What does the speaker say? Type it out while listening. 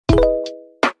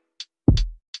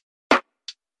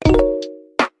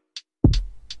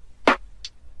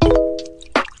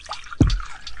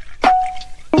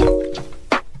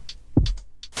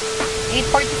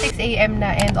AM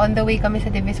na and on the way kami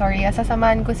sa Divisoria.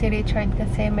 Sasamahan ko si Richard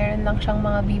kasi meron lang siyang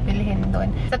mga bibilhin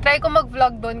doon. So, try ko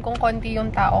mag-vlog doon kung konti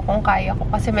yung tao, kung kaya ko.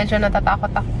 Kasi medyo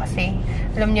natatakot ako kasi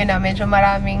alam nyo na, medyo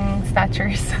maraming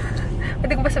snatchers.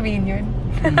 Pwede ko ba sabihin yun?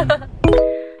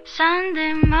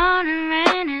 Sunday morning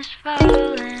rain is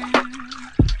falling.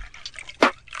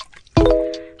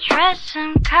 Dress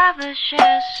and cover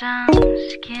share some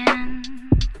skin.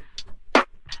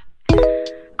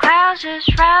 Clouds are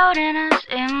shrouding us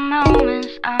in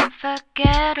moments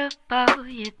unforgettable.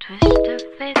 You twist to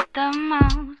fit the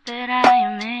mold that I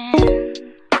am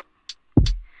in.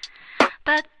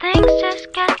 But things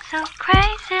just get so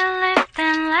crazy,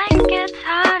 living like it's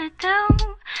hard to do.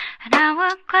 And I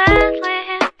would gladly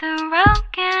hit the road,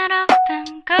 get up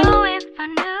and go if I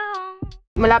knew.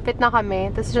 Malapit na kami.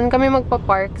 Tapos dyan kami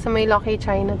magpa-park sa may Lucky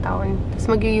Chinatown. Tapos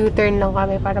mag-U-turn lang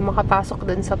kami para makapasok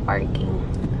dun sa parking.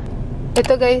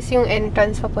 Ito guys, yung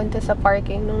entrance papunta sa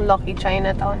parking ng Lucky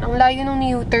Chinatown. Ang layo nung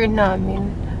U-turn namin.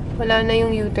 Wala na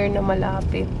yung U-turn na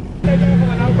malapit.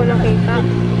 Hindi ko nakita.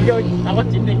 Ako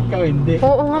chinek ka, hindi.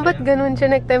 Oo nga, ba't ganun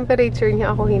siya? Nag-temperature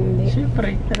niya, ako hindi.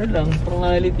 Siyempre, ano lang,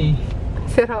 formality.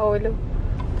 Sira ulo.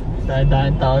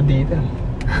 Daan tao dito.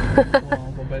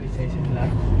 Huwag pabalik sa isin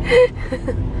lang.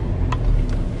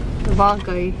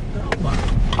 Bagay.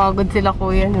 Pagod sila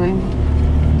kuya nun.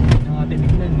 Ang ating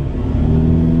biglan.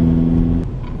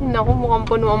 Naku, mukhang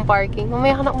puno ang parking.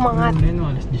 Mamaya ka na umangat. Ano,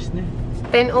 alas 10 na.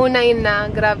 10:09 na.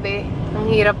 Grabe.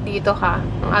 Ang hirap dito ka.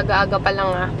 Ang aga-aga pa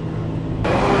lang ah.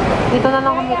 Dito na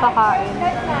lang kami kakain.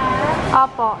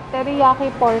 Apo, teriyaki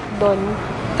pork doon.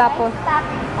 Tapos,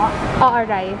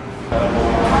 rice.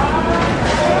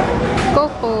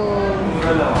 Coco.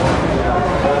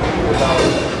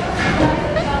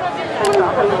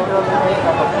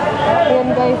 Ayan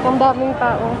guys, ang daming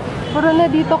tao. Puro na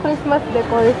dito Christmas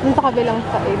decors dun sa kabilang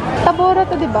side. Tabora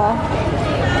to, diba?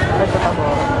 Ito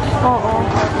Tabora. Oo.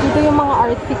 Dito yung mga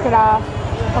artsy craft,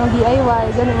 pang DIY,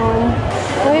 ganoon.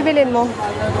 Ano bibilin mo?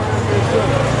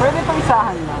 Pwede pang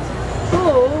isahan na.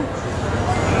 Oo.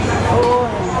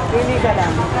 Pili ka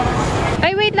lang.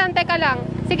 Ay, wait lang, teka lang.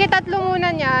 Sige, 3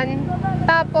 muna niyan.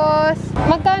 Tapos,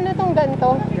 magkano tong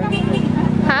ganito?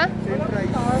 Ha?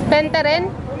 20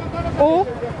 rin? Oo.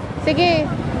 Sige,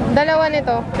 2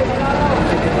 nito.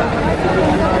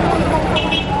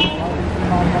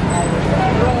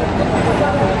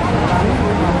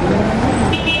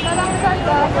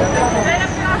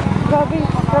 Grabe,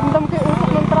 ramdam ko yung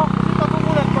usok ng truck.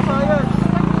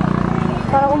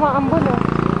 Parang umaambon oh.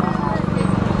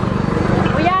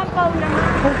 Uyapaw naman.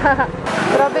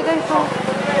 Grabe guys, so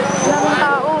daming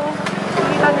tao.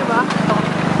 Kita niyo ba?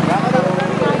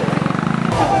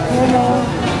 Yun o.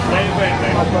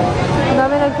 Ang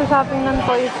dami nagsashopping ng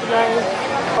toys guys.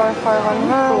 For 100.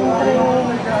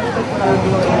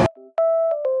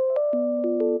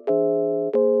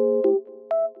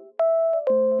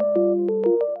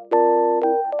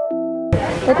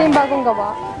 Ito yung bagong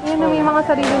gawa. Yun, may mga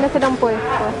sarili na silang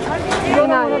pwesto.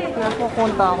 Inayos na.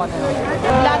 Pupunta ako na.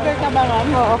 Vlogger ka ba,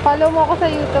 Ram? Oo. Follow mo ako sa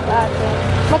YouTube, ate.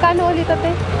 Magkano ulit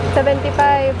ate?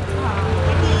 75.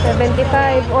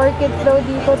 75. Orchids daw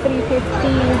dito,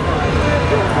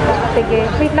 350.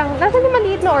 Sige. Wait lang. Nasaan yung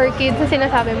maliit na orchids na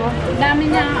sinasabi mo?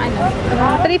 Dami niya,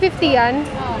 350 yan?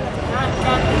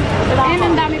 Ayun,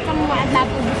 ang dami pang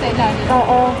natubo sa ilalim.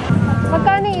 Oo.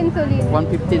 Magkano yung insulin?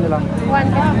 150 na lang.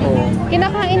 150.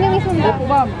 Kinakain yung isang dami.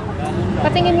 Ma'am.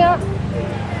 Patingin nga.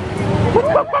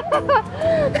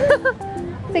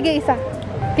 Sige, isa.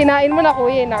 Kinain mo na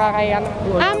kuya, nakakaya na.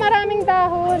 Maraming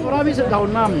dahon. Marami sa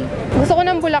dahon, ma'am. Gusto ko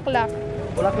ng bulaklak.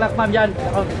 Bulaklak, ma'am, yan.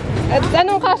 At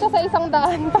anong kasya sa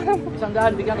 100?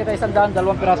 100, bigyan kita 100,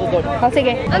 2 piraso doon. Oh,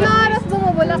 sige. Ano oras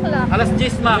bumubulaklak? Alas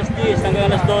 10, ma'am. Alas 10,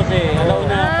 hanggang alas 12. Alaw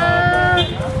na.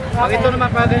 Pag ito naman,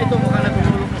 pag ganito, mukhang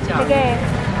natutulog na siya. Sige.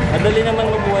 Madali naman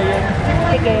mabuhay yan.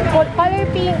 Sige. Color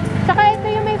pink. Tsaka ito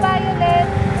yung may violet.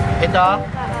 Ito?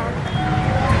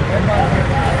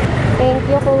 Thank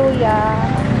you, kuya.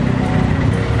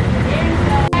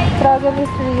 Struggle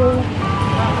is real.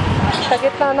 Sa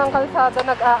gitna ng kalsada,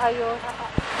 nag-aayos.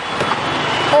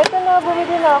 Ito na,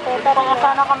 bumili na ako.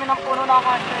 Pakasana kami ng puno na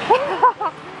kasi.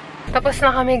 Tapos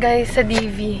na kami guys sa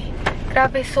DV.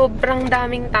 Grabe, sobrang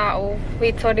daming tao.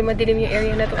 Wait, sorry, madilim yung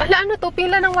area na to. Ala, ano to?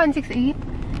 Pila ng 168?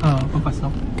 Oo, papasok.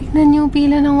 Tignan nyo,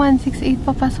 pila ng 168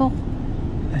 papasok.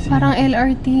 Parang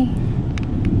LRT.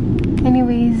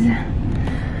 Anyways.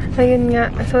 Ayun nga.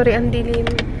 Sorry, ang dilim.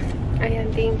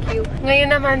 Ayan, thank you.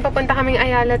 Ngayon naman, papunta kaming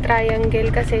Ayala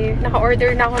Triangle kasi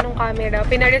naka-order na ako ng camera.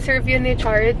 Pina-reserve yun ni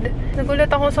Chard.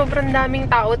 Nagulat ako, sobrang daming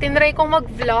tao. Tinry kong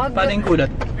mag-vlog. Paano yung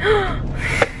kulat?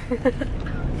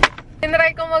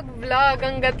 Tinry ko mag-vlog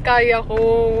hanggat kaya ko.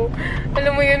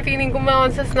 Alam mo yun, feeling ko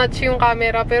snatch yung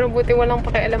camera, pero buti walang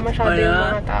pakialam masyado yung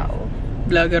mga tao.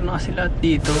 Vlogger na kasi lahat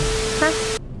dito. Ha?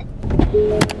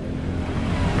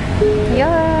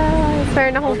 Yes!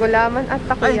 Meron akong gulaman at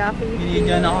takoyaki.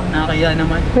 Binigyan ako, nakakaya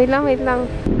naman. Wait lang.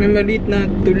 May maliit na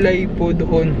tulay po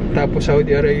doon, tapos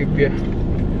Saudi Arabia.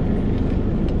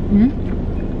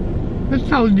 Ba't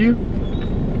Saudi?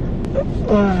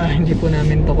 Hindi po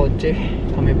namin to kotse.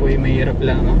 Kami po yung mahirap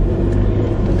lamang.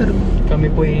 Kami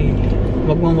po yung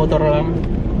magmamotor lang.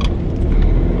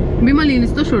 May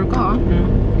malinis to, sure ka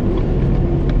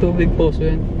Tubig po, so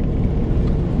yan.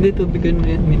 Hindi, tubigan mo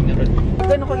yan, mineral.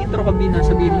 Gano'n kang intro ka, Bina?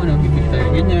 Sabihin mo na, bibili tayo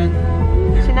ganyan.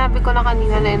 Sinabi ko na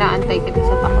kanina na inaantay kita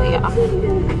sa takoyaki.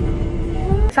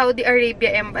 Saudi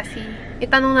Arabia Embassy.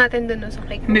 Itanong natin dun sa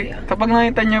kay Hindi, Kuya. kapag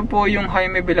nakita niyo po yung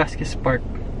Jaime Velasquez Park.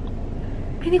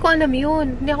 Hindi ko alam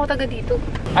yun. Hindi ako taga dito.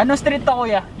 Ano street to,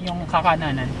 Kuya? Yung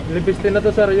kakananan? Libistin na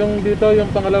to, sir. Yung dito, yung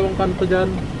pangalawang kanto dyan.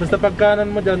 Basta pagkanan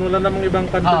mo dyan, wala namang ibang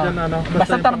kanto dyan. Ano?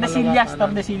 Basta yung Tordesillas, pangalawa,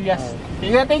 Tordesillas.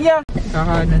 Tiga.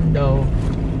 Kakanan daw.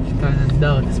 Kanan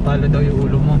daw. Tapos pala daw yung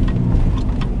ulo mo.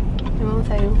 Ano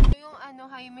sa'yo? Yung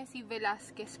Jaime C.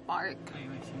 Velasquez Park.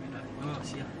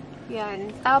 Siya. Yan.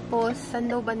 Tapos, saan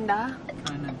daw banda?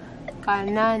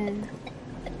 Kanan.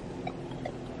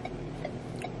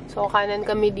 So, kanan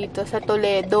kami dito sa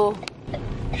Toledo.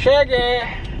 Shege!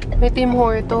 May Tim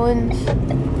Hortons.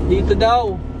 Dito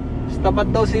daw.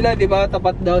 Tapat daw sila, di ba?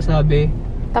 Tapat daw, sabi.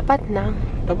 Tapat na.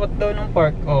 Tapat daw ng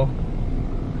park, oh.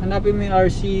 Hanapin mo yung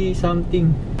RC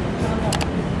something.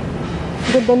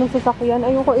 Ganda ng sasakyan.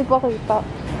 Ayoko ipakita.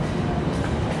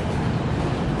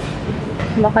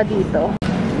 Baka dito.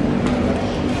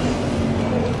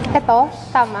 Ito?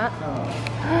 Tama?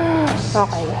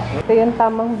 Okay. Ito yung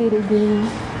tamang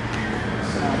building.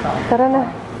 Tara na.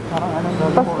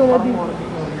 Pasko na dito.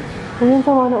 Ayun,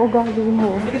 sama na ugali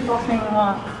mo. Dikit po kasi yung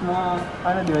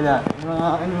mga di ba na?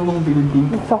 Mga lumang building.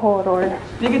 Sa horror.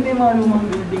 Dikit yung mga lumang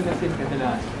building kasi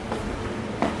kadalas.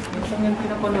 Minsan yung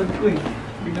pinapanood ko eh.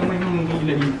 Biglang may mga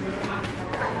hila dito.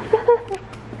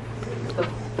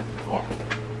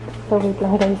 So, wait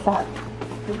lang guys ha.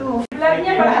 Ito. Vlog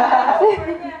niya ba?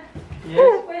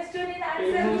 Yes. Question and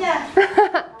answer niya.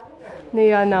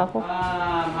 Naiya na ako.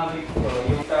 Mabig ko.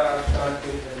 Yung sa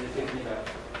transcript and receipt nila.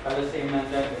 Kala same man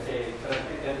dyan kasi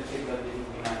transcript and receipt lang din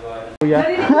yung ginagawa.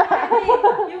 Narinig ko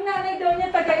nanay, yung nanay daw niya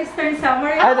taga-Eastern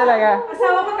Summer. Ay, talaga?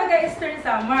 Asawa ko taga-Eastern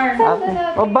Summer.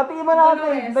 O, batiin mo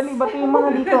natin. Dali, batiin mo na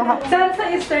dito. Saan sa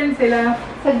Eastern sila?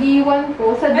 Sa G1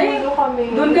 po, sa Ay, dulo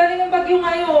kami. doon galing ang bagyo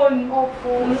ngayon.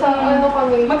 Opo, sa ano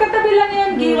kami. Magkatabi lang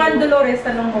yan, Giwan Dolores,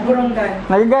 tanong mo, Burungan.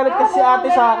 Nagagalit kasi ate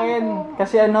sa akin.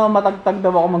 Kasi matagtag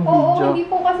daw ako Oo, mag-video. hindi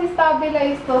po kasi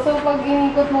stabilized to. So, pag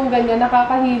inikot mong ganyan,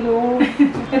 nakakahilo.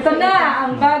 Ito na,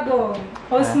 ang bago.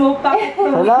 Osmo Pocket.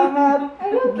 Salamat!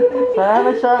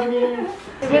 Salamat, Shopee!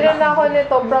 Bilan na ako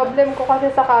nito. Problem ko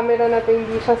kasi sa camera na to,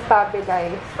 hindi siya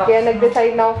stabilized. Kaya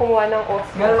nag-decide na ako kumuha ng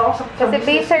Osmo. Kasi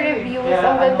based sa reviews,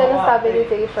 ang ganda ng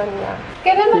stabilization niya.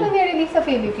 Kailan mo na nirelease sa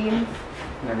Philippines?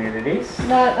 Nani-release?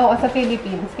 Oo, sa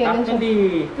Philippines. Kailan siya?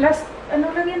 Actually, Last, ano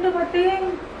lang yan dumating?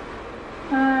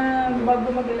 Bago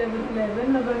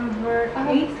mag-11-11, November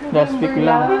 8. last week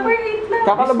lang. November 8 lang.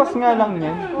 Kakalabas nga lang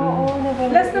yan. Oo,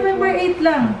 November. Last November 8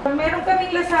 lang. Meron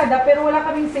kaming Lazada pero wala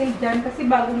kaming sale dyan kasi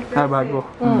bagong first. Bago.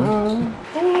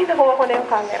 Ay, nakuha ko na yung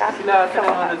camera. Sila ate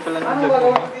nanonood pala ng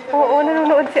vlog. Oo,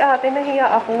 nanonood si ate. Nahiya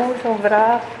ako.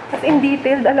 Sobra. As in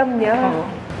detailed, alam niya.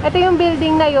 Ito yung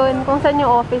building na yun, kung saan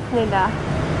yung office nila.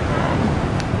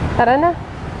 Tara na.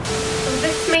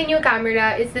 This my new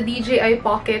camera is the DJI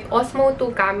Pocket Osmo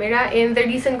 2 camera, and the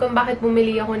reason kung bakit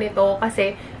bumili ako nito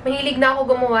kasi mahilig na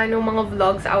ako gumawa ng mga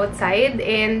vlogs outside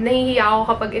and nahihiya ako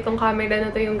kapag itong camera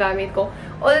na to yung gamit ko.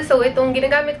 Also, itong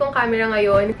ginagamit kong camera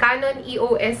ngayon, Canon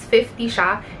EOS 50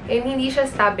 siya and hindi siya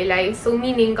stabilized. So,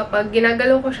 meaning kapag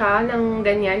ginagalaw ko siya ng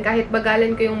ganyan, kahit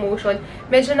bagalan ko yung motion,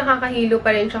 medyo nakakahilo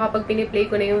pa rin siya kapag piniplay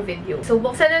ko na yung video. So,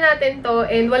 buksan na natin to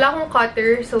and wala akong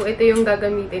cutter, so ito yung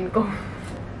gagamitin ko.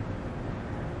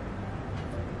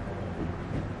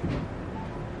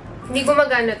 Hindi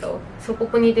gumagana to. So,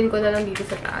 pupunitin ko na lang dito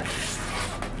sa taas.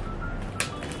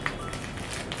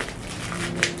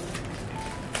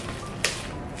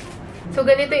 So,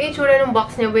 ganito yung itsura ng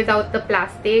box niya without the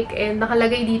plastic. And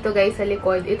nakalagay dito guys sa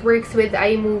likod. It works with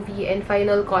iMovie and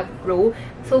Final Cut Pro.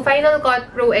 So, Final Cut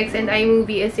Pro X and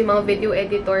iMovie is yung mga video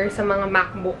editor sa mga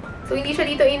MacBook. So, hindi siya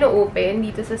dito ino-open.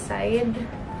 Dito sa side.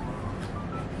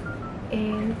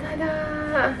 And, tada!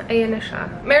 Ayan na siya.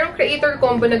 Merong creator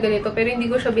combo na ganito, pero hindi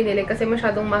ko siya binili kasi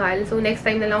masyadong mahal. So, next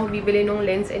time na lang ako bibili ng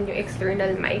lens and yung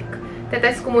external mic.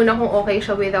 Tetest ko muna kung okay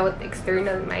siya without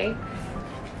external mic.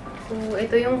 So,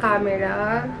 ito yung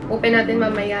camera. Open natin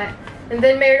mamaya. And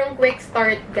then, mayroong quick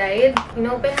start guide.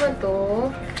 Inopen mo to.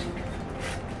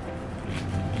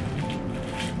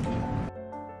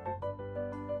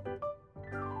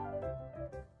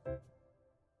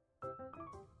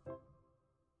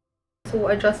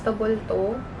 So, adjustable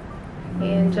to.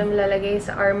 And dyan lalagay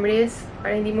sa armrest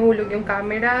para hindi mahulog yung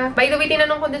camera. By the way,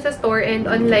 tinanong ko din sa store and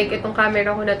unlike itong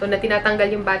camera ko na to na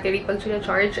tinatanggal yung battery pag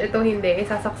sina-charge, ito hindi.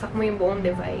 Isasaksak mo yung buong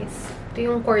device. Ito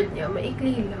yung cord niya.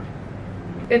 Maikli lang.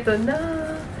 Ito na.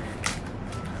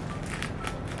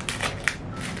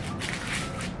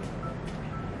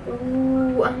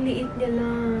 Ooh, ang liit niya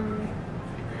lang.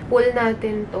 Pull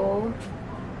natin to.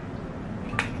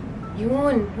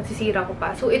 Yun. Masisira ko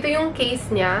pa. So, ito yung case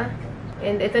niya.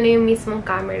 And ito na yung mismong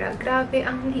camera. Grabe,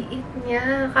 ang liit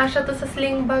niya. Kasya to sa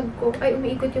sling bag ko. Ay,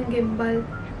 umiikot yung gimbal.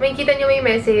 Makikita nyo may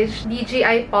message,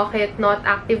 DJI Pocket not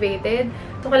activated.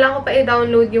 So, kailangan ko pa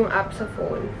i-download yung app sa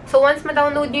phone. So, once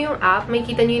ma-download nyo yung app,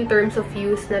 makikita nyo yung terms of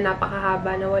use na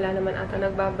napakahaba na wala naman ata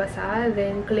nagbabasa.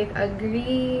 Then, click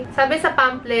agree. Sabi sa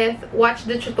pamphlet, watch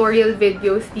the tutorial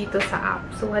videos dito sa app.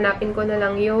 So, hanapin ko na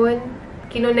lang yun.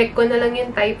 Kinonect ko na lang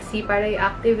yung Type-C para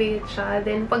i-activate siya.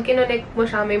 Then, pag kinonect mo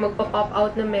siya, may magpa-pop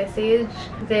out na message.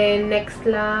 Then, next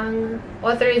lang.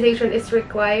 Authorization is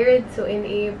required. So,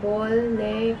 enable.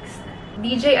 Next.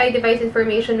 DJI device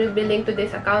information will be linked to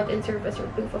this account and serve as your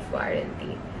proof of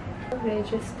warranty.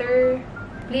 Register.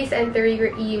 Please enter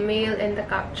your email and the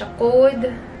CAPTCHA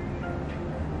code.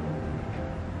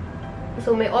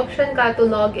 So, may option ka to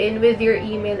log in with your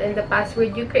email and the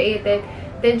password you created.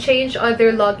 Then, change other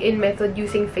login method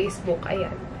using Facebook.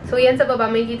 Ayan. So, yan sa baba,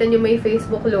 makikita nyo may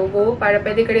Facebook logo para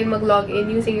pwede ka rin mag-login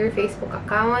using your Facebook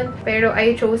account. Pero,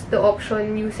 I chose the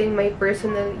option using my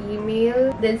personal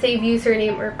email. Then, save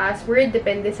username or password.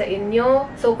 Depende sa inyo.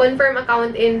 So, confirm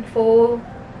account info.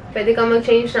 Pwede kang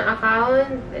mag-change ng account.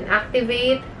 Then,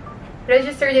 activate.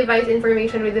 Register device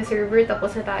information with the server,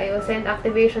 tapos na tayo. Send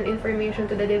activation information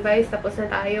to the device, tapos na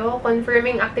tayo.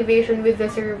 Confirming activation with the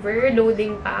server,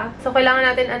 loading pa. So, kailangan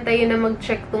natin antayin na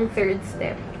mag-check tong third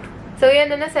step. So,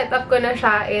 yan na, na-set up ko na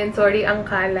siya. And, sorry, ang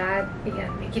kalat.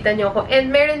 Ayan, makikita nyo ako.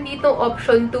 And, meron dito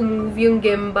option to move yung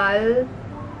gimbal.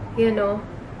 Yan, o.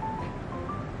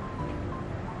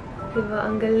 Diba?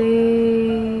 Ang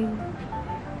galing.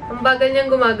 Ang bagal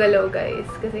niyang gumagalaw, guys.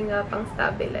 Kasi nga, pang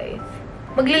stabilize.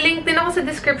 Magli-link din ako sa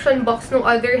description box ng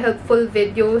other helpful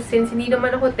videos since hindi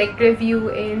naman ako tech review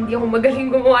and hindi ako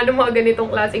magaling gumawa ng mga ganitong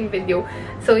klaseng video.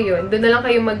 So, yun. Doon na lang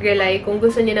kayo mag-rely kung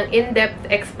gusto niyo ng in-depth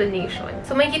explanation.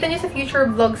 So, makikita niyo sa future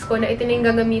vlogs ko na ito na yung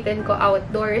gagamitin ko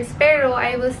outdoors. Pero,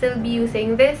 I will still be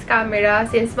using this camera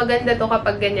since maganda to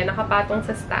kapag ganyan, nakapatong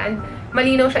sa stand.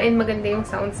 Malinaw siya and maganda yung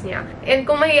sounds niya. And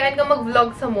kung mahiyaan ka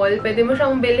mag-vlog sa mall, pwede mo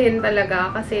siyang bilhin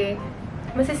talaga kasi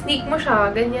masisneak mo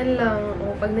siya, ganyan lang.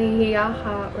 O, pag nahihiya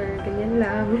ka, or ganyan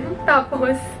lang.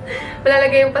 Tapos,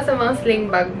 malalagay mo pa sa mga sling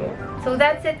bag mo. So,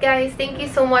 that's it, guys. Thank you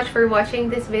so much for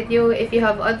watching this video. If you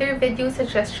have other video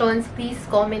suggestions, please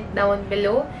comment down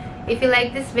below. If you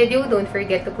like this video, don't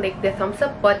forget to click the thumbs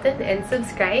up button and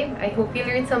subscribe. I hope you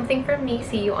learned something from me.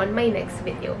 See you on my next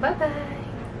video. Bye-bye!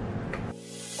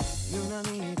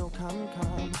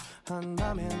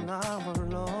 한밤에 나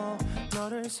홀로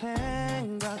너를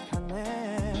생각하네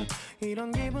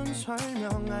이런 기분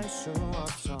설명할 수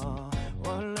없어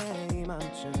원래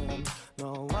이맘쯤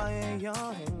너와의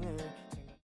여행